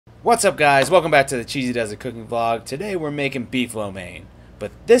What's up, guys? Welcome back to the Cheesy Does It cooking vlog. Today we're making beef lo mein,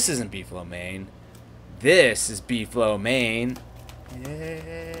 but this isn't beef lo mein. This is beef lo mein.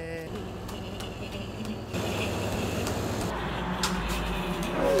 Yeah.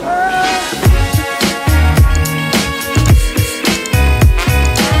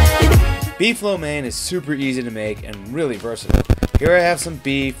 Beef lo mein is super easy to make and really versatile. Here I have some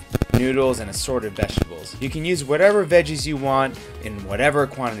beef, noodles, and assorted vegetables. You can use whatever veggies you want in whatever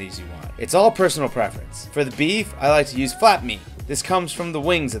quantities you want. It's all personal preference. For the beef, I like to use flat meat. This comes from the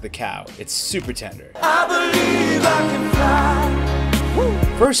wings of the cow. It's super tender. I believe I can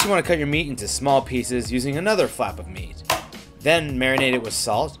fly. First, you want to cut your meat into small pieces using another flap of meat. Then marinate it with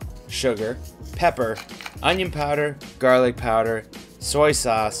salt, sugar, pepper, onion powder, garlic powder, soy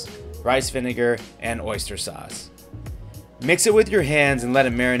sauce, rice vinegar, and oyster sauce. Mix it with your hands and let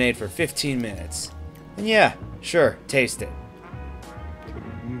it marinate for 15 minutes. And yeah, sure, taste it.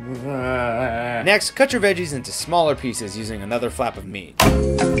 Next, cut your veggies into smaller pieces using another flap of meat.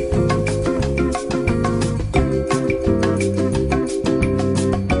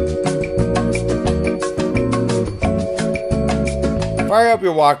 Fire up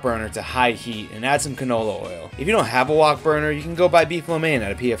your wok burner to high heat and add some canola oil. If you don't have a wok burner, you can go buy beef lo mein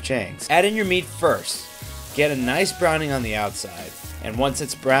at a P.F. Chang's. Add in your meat first. Get a nice browning on the outside, and once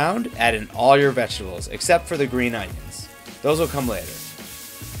it's browned, add in all your vegetables except for the green onions. Those will come later.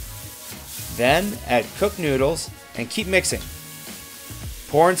 Then add cooked noodles and keep mixing.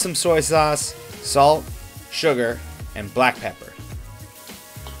 Pour in some soy sauce, salt, sugar, and black pepper.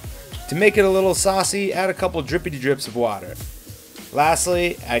 To make it a little saucy, add a couple drippity drips of water.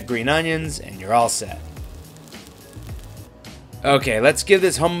 Lastly, add green onions and you're all set. Okay, let's give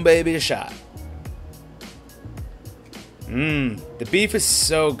this hum baby a shot. The beef is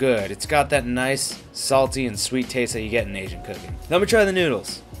so good. It's got that nice, salty, and sweet taste that you get in Asian cooking. Let me try the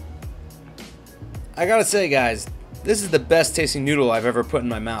noodles. I gotta say, guys, this is the best tasting noodle I've ever put in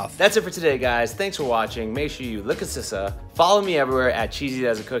my mouth. That's it for today, guys. Thanks for watching. Make sure you look at Sissa. Follow me everywhere at Cheesy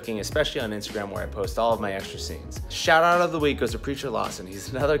Does It Cooking, especially on Instagram where I post all of my extra scenes. Shout out of the week goes to Preacher Lawson.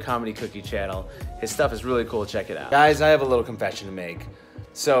 He's another comedy cookie channel. His stuff is really cool. Check it out. Guys, I have a little confession to make.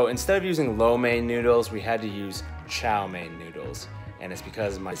 So instead of using lo mein noodles, we had to use chow mein noodles. And it's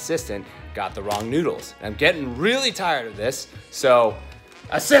because my assistant got the wrong noodles. I'm getting really tired of this. So,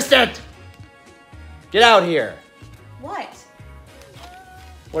 assistant! Get out here. What?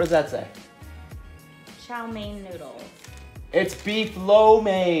 What does that say? Chow mein noodles. It's beef lo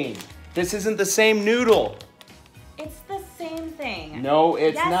mein. This isn't the same noodle. It's the same thing. No,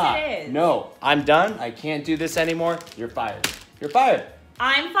 it's not. Yes, it is. No, I'm done. I can't do this anymore. You're fired. You're fired.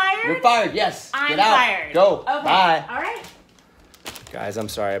 I'm fired? You're fired, yes. I'm Get out. fired. Go. Okay. Bye. All right. Guys, I'm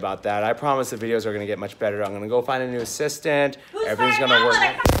sorry about that. I promise the videos are going to get much better. I'm going to go find a new assistant. Who's Everything's fired going to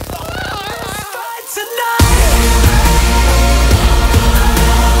now? work. Tonight.